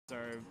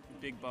just are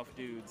big buff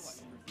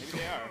dudes. Maybe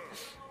they are.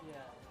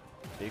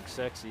 Big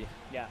sexy.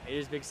 Yeah, it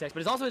is big sex, but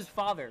it's also his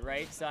father,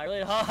 right? So I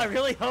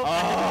really hope.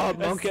 Oh,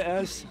 Monkey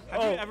S.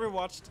 Have you ever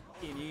watched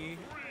any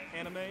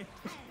anime?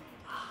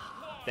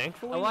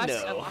 Thankfully, I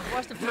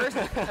watched the first.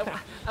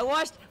 I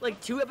watched like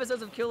 2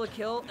 episodes of Kill la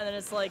Kill, and then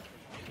it's like,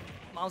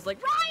 Mom's like,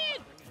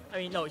 Ryan. I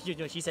mean, no,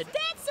 she said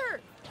dancer.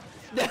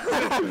 What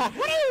are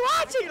you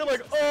watching? And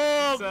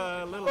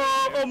I'm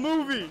like, a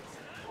movie.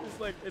 It's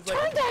like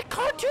turn that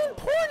cartoon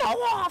porno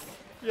off.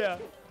 Yeah.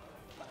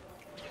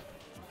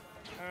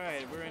 All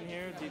right, we're in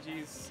here.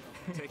 Dgja's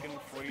taking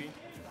 40.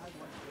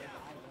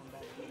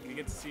 We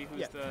get to see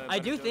who's the. I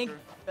do think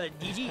Joker.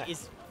 Dgja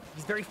he's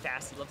very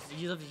fast. He loves to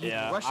use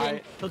Yeah,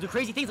 He'll do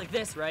crazy things like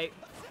this, right?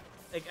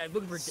 Like I'm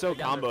looking for so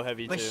combo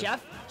heavy but too. But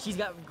Chef, she's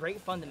got great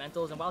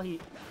fundamentals, and while he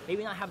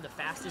maybe not have the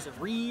fastest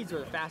of reads or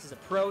the fastest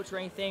approach or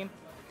anything,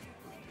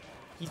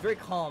 he's very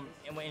calm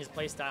in his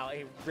play style.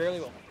 He rarely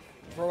will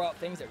throw out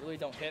things that really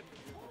don't hit.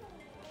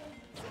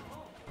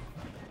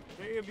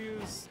 They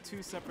abuse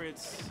 2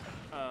 separate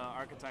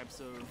archetypes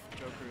of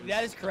Jokers.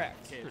 That is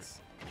correct. Kids.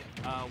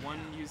 One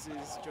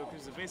uses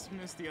Joker's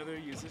evasiveness, the other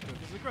uses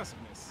Joker's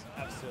aggressiveness.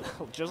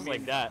 Absolutely. Just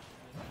like that.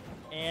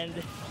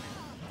 And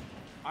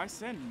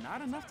Arsene,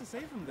 not enough to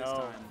save him this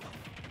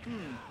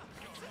time.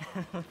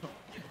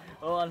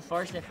 Well,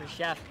 unfortunate for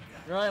Chef.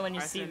 Really, when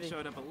you Arsene see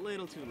showed up a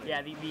little too late.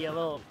 Yeah, the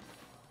little.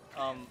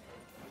 I'm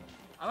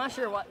not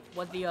sure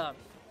what the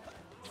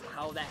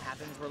how that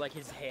happens, where like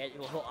his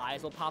whole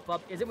eyes will pop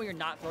up. Is it when you're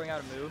not throwing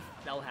out a move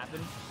that will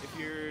happen? If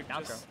you're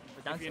down just,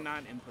 throw. if you're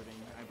not inputting,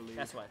 I believe.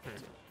 That's what.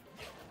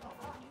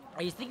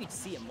 I used to think you'd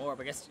see it more,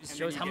 but I guess it just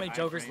shows how many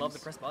Jokers love to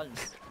press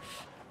buttons.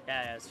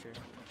 Yeah, that's true.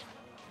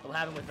 It'll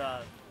happen with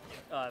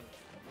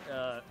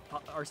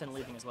Arsene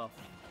leaving as well,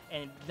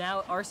 and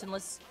now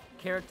Arseneless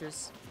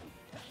characters.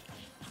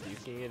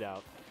 Duking it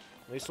out.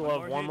 At least we'll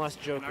have one less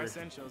Joker. And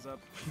Arsene shows up.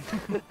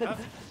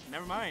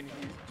 Never mind.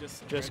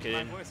 He's just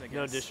kidding. My voice, I guess.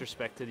 No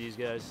disrespect to these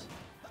guys.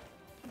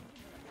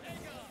 I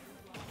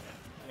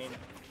mean,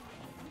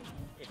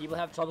 if people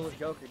have trouble with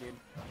Joker, dude,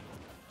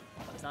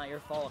 it's not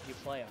your fault if you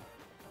play him.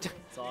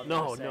 That's all I'm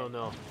gonna say.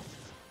 No.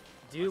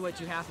 Do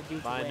what you have to do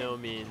to By win. no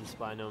means.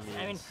 By no means.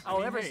 I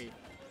mean, hey,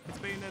 it's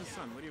Bayonetta's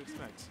son. What do you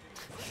expect?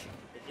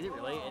 Is it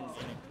really? No.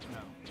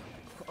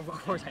 Of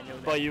course I know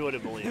that. But you would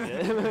have believed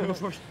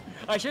it.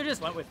 I should have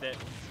just went with it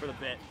for the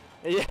bit.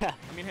 Yeah.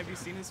 I mean, have you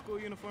seen his school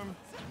uniform?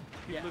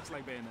 He looks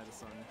like Bayonetta's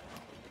son.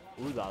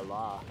 Ooh la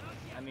la.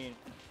 I mean,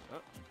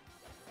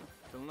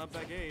 filling up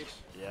that gauge.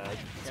 Yeah,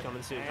 it's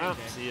coming soon.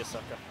 See ya,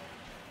 sucker.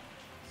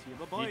 See ya,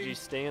 bye-bye. Dgja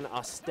staying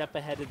a step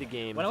ahead of the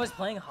game. when I was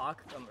playing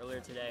Hawk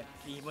earlier today,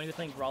 when he was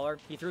playing Brawler,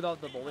 he threw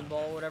out the bowling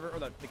ball or whatever, or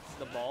the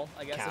ball,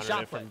 I guess. Countered the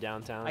shot it from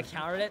downtown. I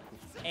countered it,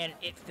 and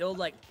it filled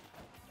like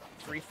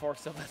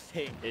 3/4 of the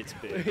thing. It's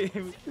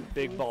big.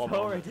 Big ball so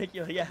moment.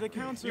 ridiculous. Yeah. The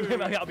counter. You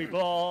got me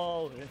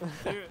ball.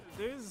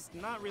 There's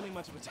not really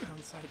much of a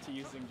downside to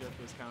using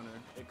Joker's counter.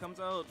 It comes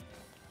out.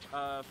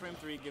 Frame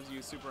 3 gives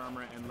you super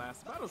armor and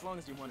lasts about as long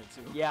as you want it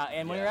to. Yeah,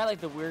 and when you're at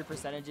like the weird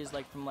percentages,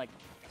 like from like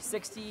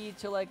 60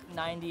 to like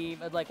 90,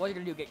 like what you're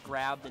gonna do, get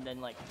grabbed and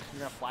then like you're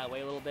gonna fly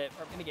away a little bit,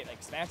 or maybe get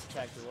like smash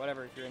attacked or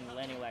whatever if you're in the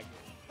landing lag.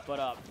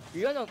 But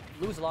you're gonna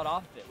lose a lot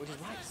off of it, which is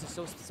why it's just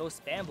so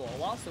spammable.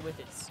 Also with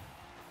its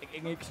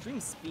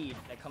extreme speed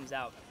that comes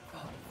out.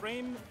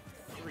 Frame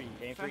 3,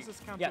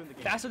 fastest counter in the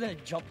game. Faster than a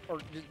jump, or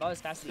just about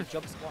as fast as a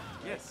jump squat.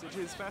 Yes, it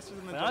is faster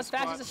than the Not jump as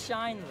fast squat. as a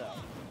shine though.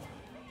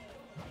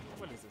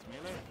 What is this,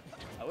 melee?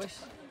 I wish.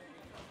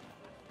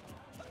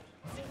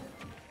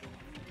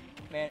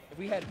 Man, if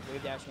we had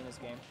wave dashing in this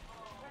game.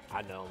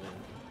 I know, man.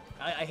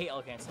 I hate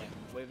L canceling.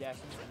 Wave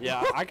dashing.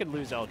 Yeah, I could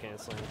lose L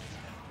canceling.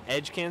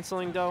 Edge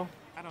canceling though.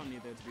 I don't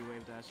need there to be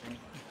wave dashing,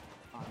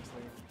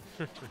 honestly.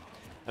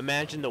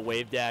 Imagine the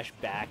wave dash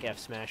back F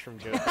smash from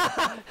Joker.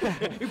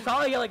 You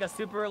probably get like a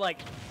super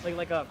like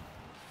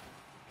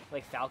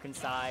Falcon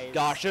size.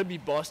 Gosh, that'd be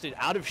busted.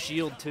 Out of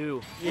shield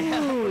too.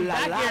 Yeah. Ooh, la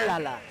Back la air. la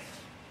la.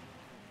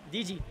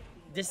 Dgja,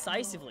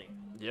 decisively.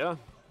 Yeah.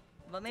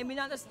 But maybe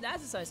not that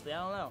decisively.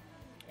 I don't know.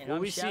 And Will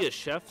I'm we Chef. see a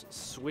Chef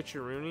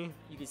switcheroony?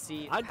 You can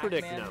see. I'd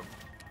predict Pac-Man. no.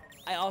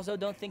 I also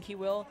don't think he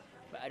will,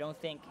 but I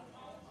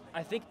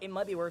think it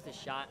might be worth a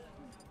shot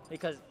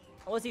because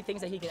unless he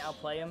thinks that he can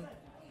outplay him,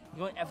 he's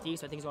going FD,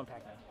 so I think he's going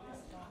Pac-Man.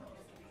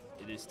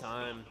 It is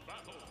time.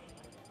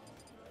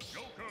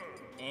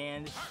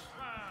 And the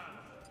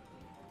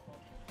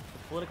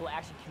political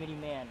action committee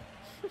man.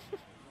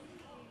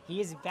 He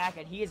is back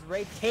and he is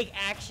ready to take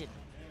action,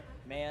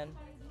 man.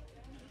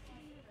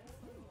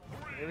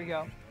 Here we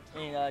go.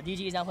 And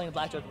Dgja is now playing a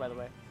Black Joker, by the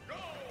way.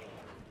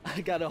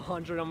 I got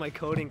 100 on my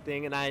coding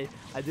thing, and I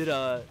did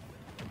an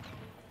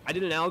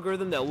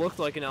algorithm that looked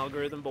like an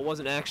algorithm, but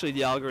wasn't actually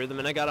the algorithm,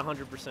 and I got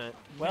 100%.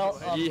 Well,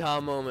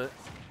 yeehaw moment.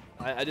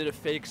 I did a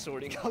fake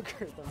sorting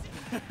algorithm.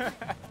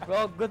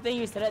 Well, good thing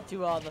you said it to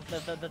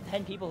the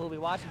 10 people who'll be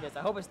watching this.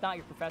 I hope it's not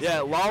your professor. Yeah,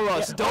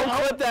 Larus, Yeah, don't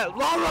clip that.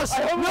 Larus,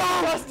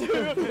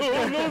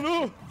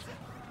 no!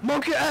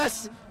 Monkey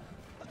S.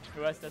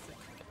 Who else does it?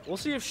 We'll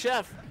see if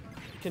Chef.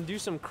 can do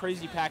some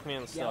crazy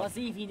Pac-Man Yeah, stuff. let's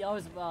see if he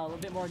knows a little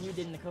bit more than you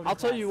did in the coding I'll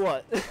tell class. you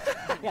what.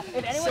 Yeah,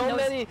 if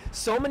anyone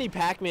so many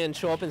Pac-Man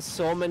show up in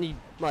so many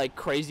like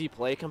crazy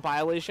play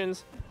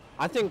compilations.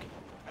 I think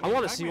I mean,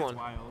 want to see Pac-Man's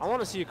one. wild. I want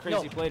to see a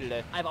crazy No. play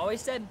today. I've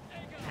always said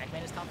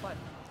Pac-Man is top 5.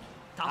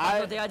 Top 5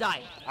 till the day I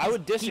die. I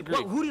would disagree.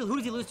 Who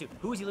does he lose to?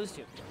 Who does he lose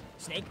to?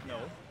 Snake? No.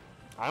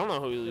 I don't know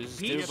who he loses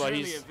Peach? to, but Surely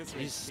he's eviscerates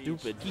Peach.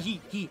 stupid.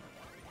 He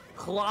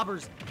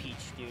clobbers Peach,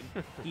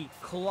 dude. He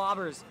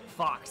clobbers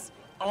Fox.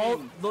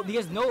 He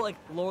has no like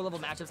lower level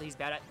matchups that he's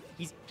bad at.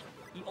 He's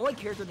the only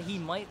character that he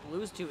might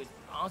lose to is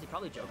honestly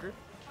probably Joker,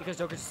 because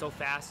Joker's so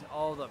fast and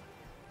all the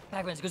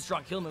Pac-Man's good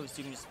strong kill moves, so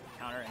you can just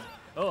counter and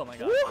oh my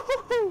god.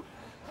 Woo-hoo-hoo.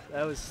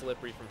 That was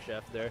slippery from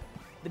Chef there.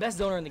 The best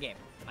zoner in the game,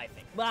 I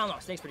think. Well, I don't know,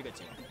 Snake's pretty good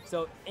too.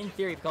 So in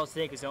theory, if you call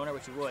Snake a zoner,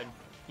 which you would,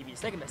 he'd be the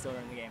second best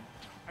zoner in the game.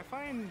 I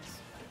find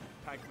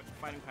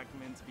fighting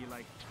Pac-Man to be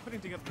like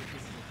putting together the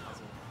pieces of a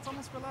puzzle. It's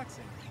almost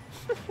relaxing.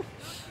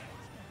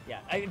 Yeah,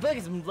 I feel like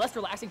it's less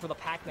relaxing for the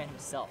Pac-Man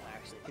himself,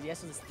 actually, because he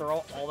has to just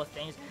throw all the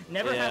things.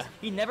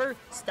 He never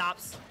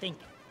stops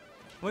thinking.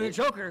 When you're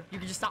Joker, you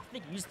can just stop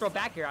thinking. You just throw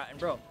back air out, and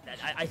bro,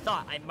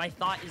 my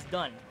thought is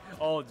done.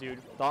 Oh, dude.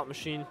 Thought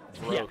machine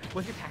broke. Yeah,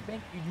 with your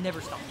Pac-Man, you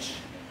never stop thinking.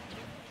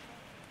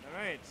 All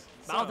right.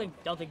 But I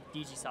don't think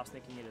Dgja stops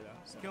thinking either, though.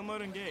 So. Kill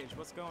mode engage.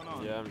 What's going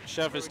on? Yeah,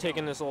 Chef is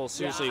taking this a little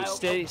seriously.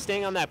 I-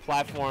 Staying on that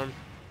platform,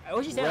 I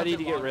wish he stayed ready a to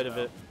bit get longer, rid of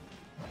though. it.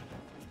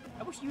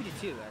 I wish you did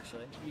too,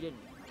 actually. You didn't.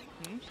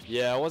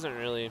 Yeah, I wasn't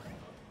really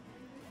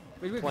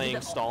playing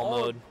stall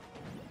mode.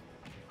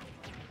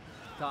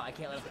 God, I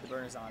can't let him put the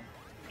burners on.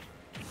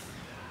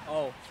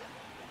 Oh,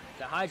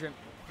 the hydrant.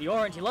 The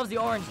orange. He loves the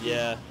orange. dude.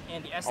 Yeah.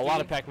 And the SD. A lot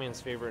of Pac-Man's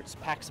favorites.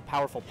 Packs a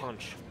powerful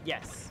punch.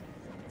 Yes.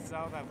 It's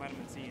all that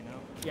vitamin C, you know?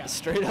 Yeah.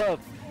 Straight up.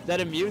 That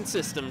immune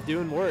system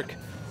doing work.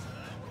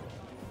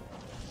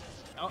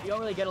 You don't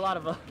really get a lot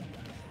of.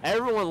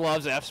 Everyone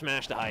loves F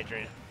smash the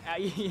hydrant.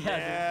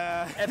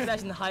 Yeah.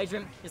 F-smashing the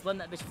hydrant, just letting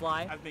that bitch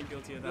fly. I've been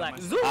guilty of that Like,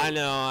 myself. zoom!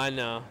 I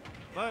know.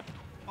 But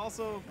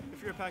also,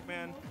 if you're a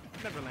Pac-Man,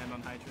 never land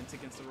on hydrants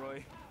against a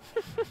Roy.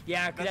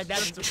 Yeah, because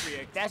That's just a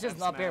free that's just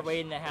not fair F-smash.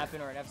 waiting to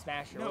happen or an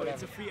F-smash or No, whatever.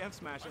 it's a free F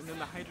smash, and then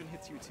the hydrant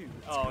hits you too.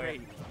 It's Oh,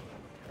 great.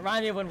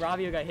 Reminded me of when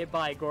Ravio got hit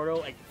by Gordo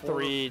like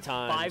 3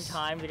 times. 5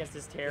 times against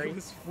this Terry. It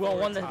was Well,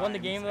 4 won the times,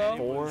 game and though. it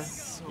 4? was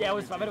so Yeah, I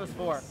bet it was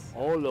 4. ridiculous.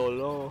 Oh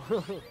lolo.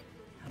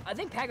 I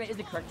think Pac-Man is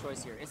the correct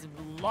choice here. It's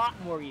a lot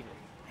more even.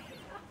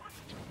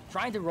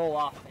 Trying to roll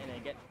off and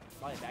then get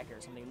probably back here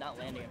or something, not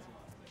landing it.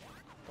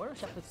 What if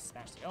Chef puts a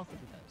smash stick? I don't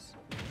think he does.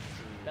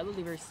 That would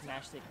be a very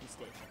smash stick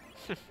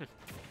mistake.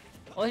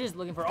 Oh, he's just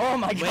looking for. Oh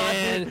my god!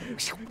 Man,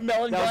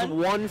 Melon that was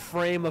gun. 1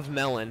 frame of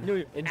melon.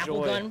 Dude, Enjoy.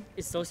 apple gun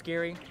is so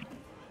scary.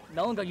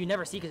 Melon gun you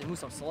never see because it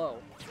moves so slow.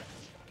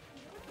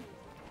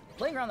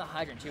 Playing around the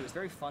hydrant too is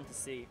very fun to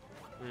see.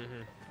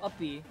 Up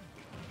B.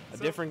 A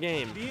So, different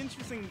game. The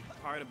interesting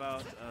part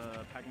about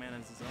Pac-Man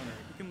as his owner,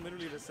 he can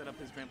literally just set up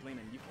his trampoline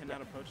and you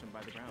cannot approach him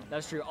by the ground.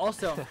 That's true.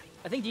 Also,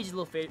 I think Dgja's a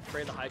little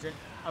afraid of the hydrant.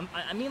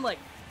 I mean, like,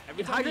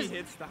 Every if time he hydrant's,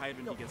 hits the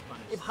hydrant, he gets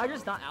punished. if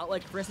hydrant's not out,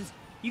 like for instance,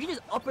 you can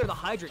just up air the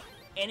hydrant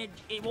and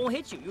it won't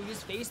hit you. You'll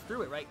just phase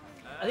through it, right?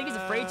 I think he's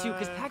afraid to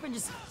because Pac-Man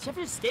Chef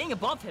is staying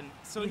above him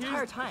the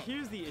entire time.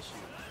 Here's the issue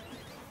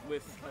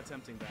with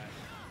attempting that.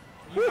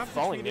 Woo, You have to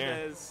falling treat it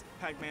there. as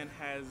Pac-Man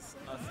has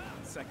a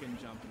second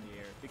jump in the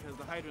air because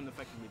the hydrant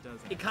effectively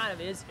does that. It kind of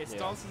is. It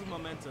stalls his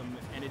momentum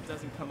and it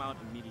doesn't come out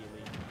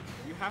immediately.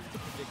 You have to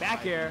predict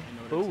Back the air.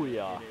 hydrant in order to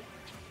Booyah. hit it.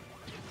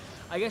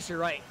 I guess you're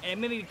right, and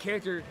maybe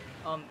character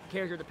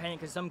dependent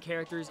because some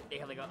characters they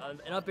have like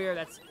an up air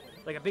that's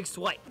like a big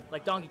swipe,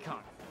 like Donkey Kong,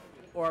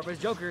 or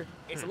with Joker,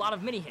 it's a lot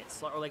of mini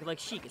hits, or like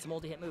Sheik, it's a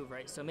multi-hit move,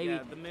 right? So maybe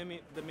Yeah,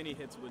 the mini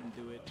hits wouldn't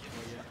do it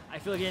for you. I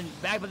feel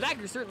like but back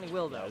air certainly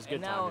will though. That was good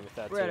and now timing with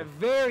that, we're at too. a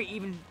very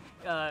even,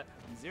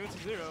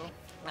 0-0.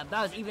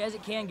 about as even as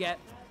it can get,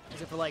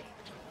 except for like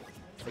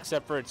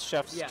Except for its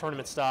Chef's Yeah.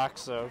 tournament stock,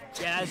 so.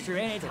 yeah, that's true,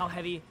 and it's how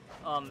heavy.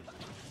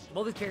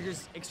 Both these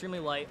characters extremely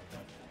light.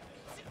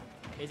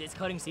 It's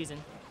cutting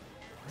season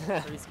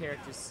for these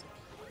characters.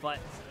 But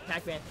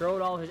Pac-Man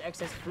throwed all of his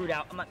excess fruit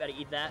out. I'm not about to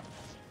eat that.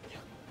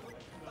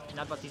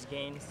 Not about these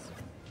games.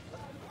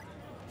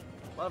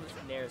 A lot of it's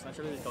in there, so I'm not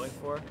sure what he's going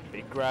for.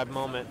 Big grab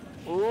moment.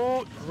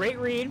 Ooh, Great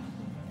read.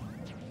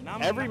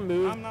 every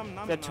move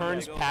that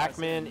turns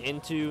Pac-Man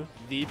into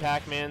the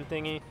Pac-Man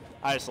thingy,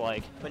 I just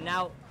like. But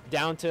now,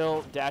 Down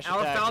tilt, dash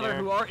our attack Father there.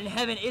 who art in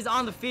heaven is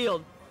on the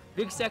field.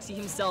 Big Sexy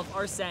himself,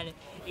 Arsene.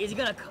 Is he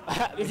gonna...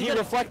 Is he gonna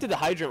reflected the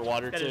hydrant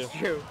water, That too. is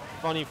true.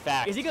 Funny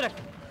fact. Is he gonna...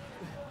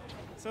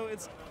 So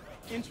it's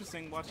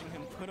interesting watching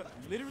him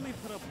literally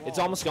put up walls. It's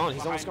almost gone.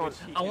 He's almost behind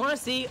gone. which he I can want to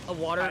see a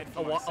water hide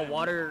from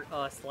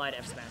Arsene. slide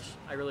F smash.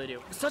 I really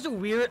do. Such a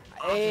weird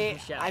option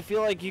from Chef. I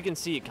feel like you can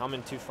see it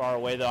coming too far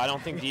away, though. I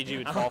don't think DG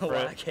would I fall don't know for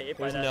why it. I get hit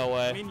by There's that. no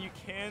I way. mean, you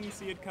can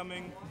see it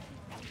coming,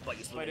 But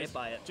you still but get it's hit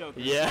by it. Joker.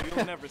 Yeah. So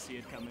you'll never see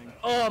it coming.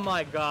 Oh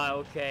my god,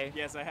 okay.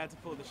 Yes, I had to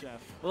pull the chef.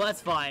 Well,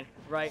 that's fine.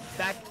 Right,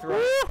 back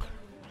throw.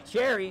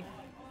 Cherry.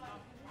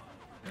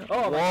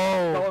 Oh, my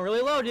Whoa. going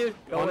really low, dude.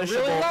 Going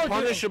Punishable. really low, dude.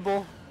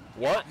 Punishable.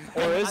 What?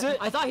 Or is it?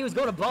 I thought he was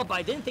going above, but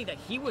I didn't think that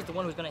he was the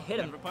one who was going to hit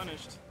him. Never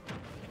punished.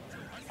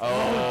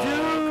 Oh,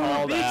 Dude,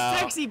 called Big out.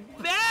 Sexy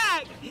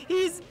back!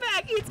 He's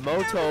back! It's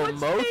Moto,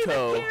 everyone's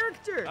Moto. favorite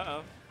character!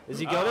 Uh-oh. Is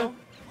he gonna?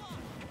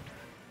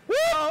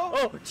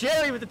 Oh,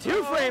 Jerry with the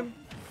two-frame!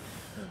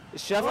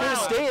 Is Chef Oh gonna my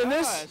stay in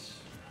this? gosh.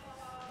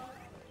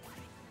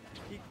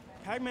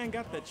 Pac-Man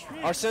got the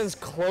trick. Arsene's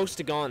close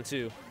to gone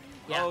too.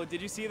 Yeah. Oh,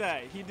 did you see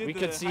that? He did We the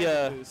could see,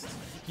 hyper boost.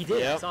 He did,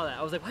 I Yep. saw that.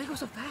 I was like, why do you go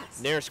so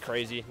fast? Nair's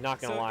crazy, not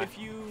gonna So lie. if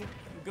you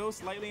go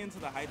slightly into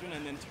the hydrant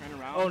and then turn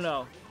around, Oh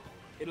no.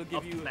 it'll give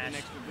Up you smash. an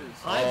extra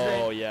boost.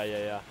 Hydrant. Oh, yeah. Oh, I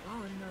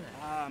didn't know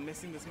that. Ah,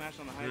 missing the smash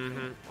on the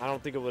hydrant. I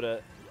don't think it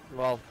would've,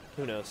 well,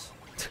 who knows.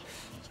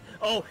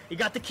 Oh, he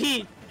got the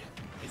key!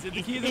 Is it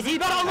the key? Is he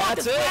about to unlock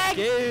the That's it, swag?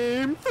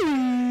 game 3!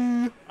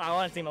 I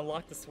want to see him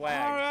unlock the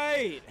swag. All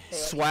right.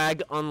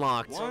 Swag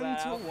unlocked.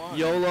 1-1.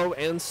 YOLO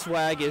and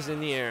swag is in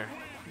the air.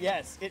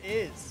 Yes, it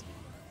is.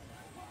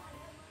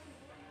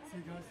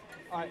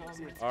 Alright,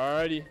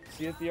 Alrighty,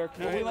 see you at the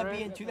arcade. we might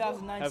be in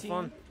 2019. Have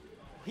fun.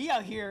 He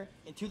out here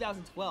in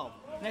 2012.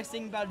 Next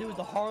thing we about to do is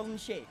the Harlem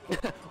Shake. Dude,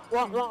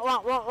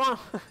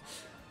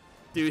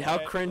 how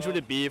Alright, cringe would well.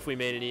 it be if we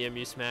made an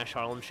EMU Smash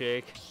Harlem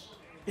Shake?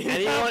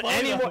 not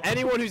funny,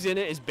 Anyone who's in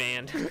it is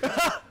banned.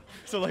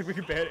 So like we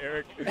could ban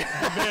Eric,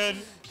 ban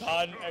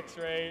Todd,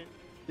 X-Ray.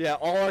 Yeah,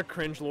 all our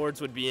cringe lords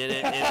would be in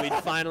it, and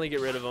we'd finally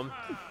get rid of them.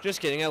 Just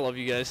kidding, I love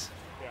you guys.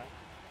 Yeah.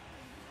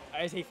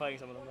 I just hate fighting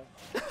some of them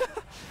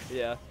though.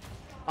 Yeah.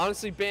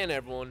 Honestly, ban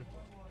everyone.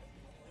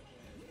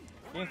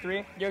 Game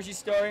 3, Yoshi's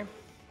story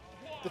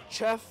The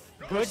Chef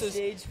Good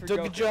stage for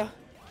Dgja.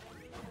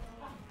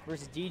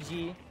 versus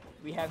DG.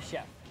 We have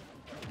Chef,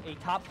 a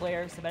top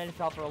player, cemented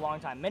himself for a long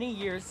time, many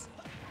years.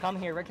 Come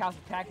here, Rick House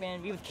with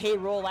Pac-Man, we with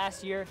K-Roll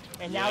last year,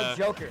 and now Yeah.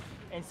 Joker,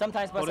 and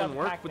sometimes Well, bust it out didn't with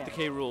work Pac-Man. with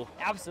the K rule.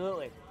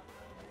 Absolutely.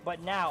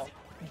 But now,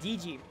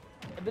 DG,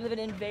 a bit of an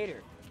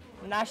invader.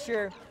 I'm not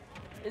sure.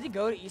 Does he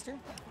go to Eastern?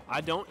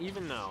 I don't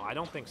even know. I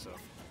don't think so.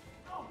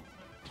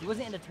 He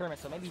wasn't in the tournament,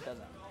 so maybe he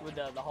doesn't with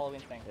the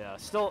Halloween thing. Yeah,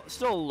 still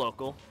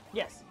local.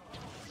 Yes.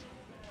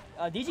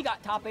 DG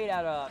got top 8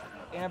 at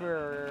Ann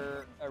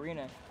Arbor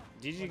Arena.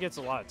 DG gets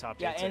a lot of top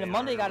Yeah, eights and at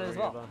Monday Ann got it Arbor as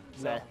well.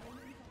 Arena. So,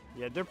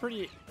 Yeah, they're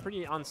pretty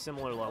on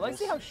similar levels. let's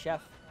see how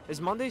Chef Is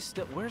Monday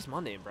still? Where's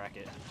Monday in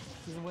bracket?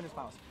 he's in winners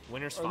finals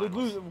Winners or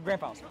finals. grand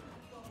finals.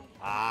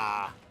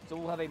 Ah, So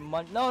we'll have a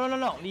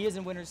no. He is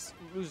in losers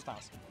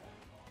finals.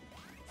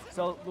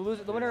 So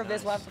the winner of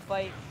this will have to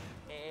fight.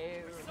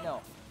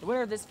 No, the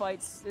winner of this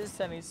fights this is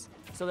semis.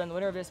 So then the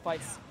winner of this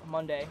fights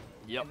Monday.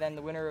 Yep. And then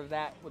the winner of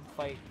that would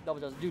fight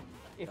Double Justice. Dude,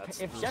 That's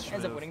if Chef ends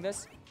up smooth. winning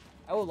this,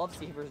 I would love to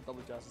see him versus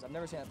Double Justice. I've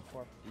never seen that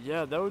before.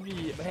 yeah, that would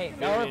be. But hey, that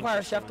very would require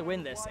interesting. Chef to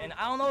win this, and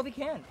I don't know if he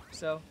can.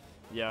 So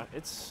Yeah,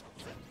 it's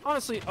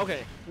honestly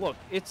okay. Look,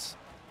 it's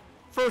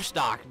first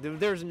stock.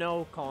 There's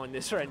no calling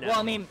this right now. well,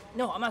 I mean,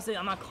 no, I'm not saying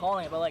I'm not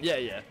calling it, but like,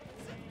 yeah.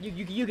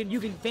 you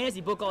can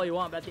fantasy book all you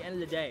want, but at the end of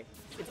the day,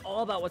 it's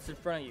all about what's in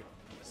front of you.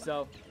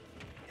 So,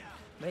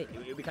 wait,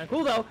 it would be kind of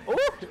cool though.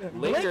 Ooh,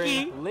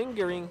 Blinky.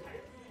 Lingering.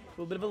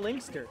 A little bit of a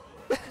linkster.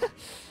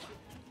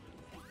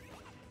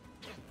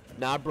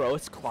 Nah, bro,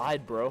 it's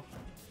Clyde, bro.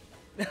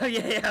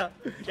 yeah.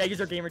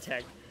 Use our gamer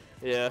tag.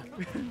 Yeah.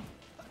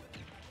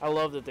 I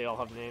love that they all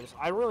have names.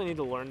 I really need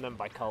to learn them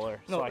by color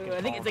so No, I can.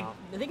 I think call it's them like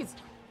out. I think it's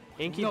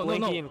Inky, no,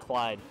 Blinky, no. and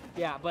Clyde.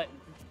 yeah, but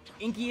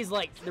Inky is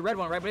like the red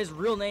one, right? But his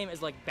real name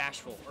is like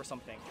Bashful or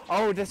something.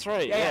 Oh, that's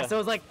right. Yeah. So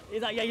it's like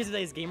yeah, uses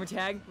his gamer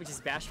tag, which is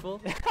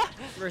Bashful,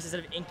 versus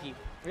instead of Inky.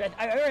 I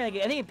think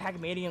in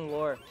Pac-Manian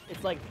lore,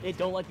 it's like they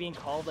don't like being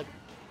called like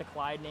the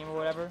Clyde name or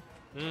whatever,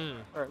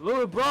 or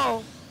little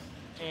bro,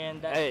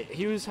 and that Hey,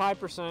 he was high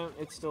percent.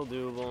 It's still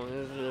doable.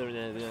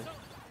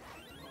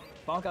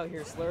 Bonk out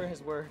here slurring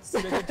his words,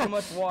 drinking too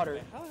much water.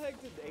 How the heck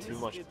did Ace Too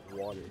much get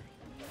water.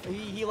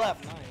 He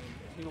left. 9?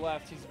 He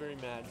left. He's very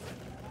mad.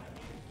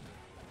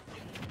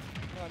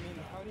 No, I mean,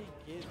 how did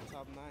he get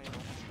top 9 off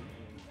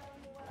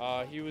the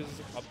beginning? He was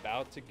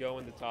about to go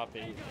in the top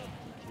 8. Dude,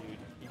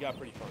 he got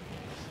pretty far.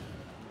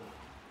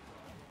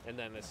 And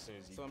then as soon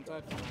as he. So I'm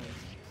tied for 9.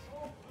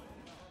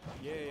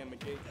 Yay, I'm a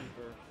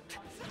gatekeeper.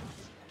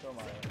 Oh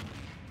my.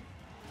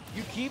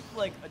 You keep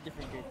like a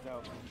different gate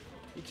though.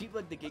 You keep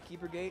like the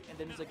gatekeeper gate, and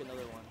then there's like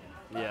another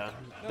one. Yeah,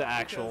 No, the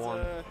actual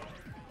because,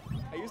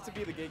 one. I used to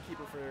be the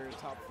gatekeeper for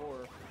top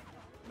 4.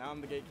 Now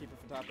I'm the gatekeeper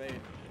for top 8.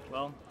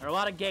 Well, there are a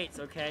lot of gates,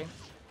 okay?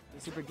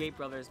 The Super Gate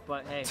Brothers,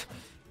 but hey,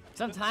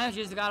 sometimes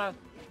you just gotta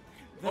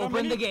There are open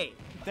many- the gate.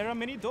 There are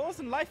many doors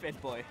in life, Ed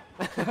boy.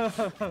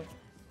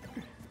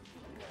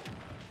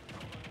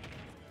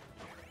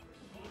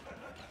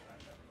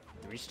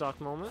 Restock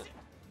moment.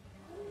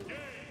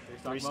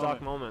 Restock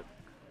Restock moment.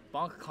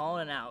 Bonk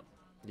calling it out.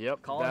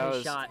 Yep. Calling that his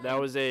was shot. that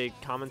was a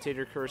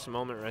commentator curse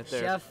moment right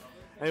there. Chef,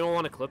 Anyone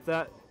want to clip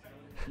that?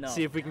 no.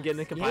 See if we can get in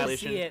the you hate to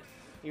compilation. see it.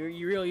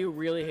 You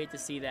really hate to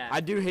see that. I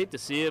do hate to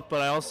see it,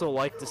 but I also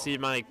like to see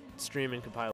my stream in compilation.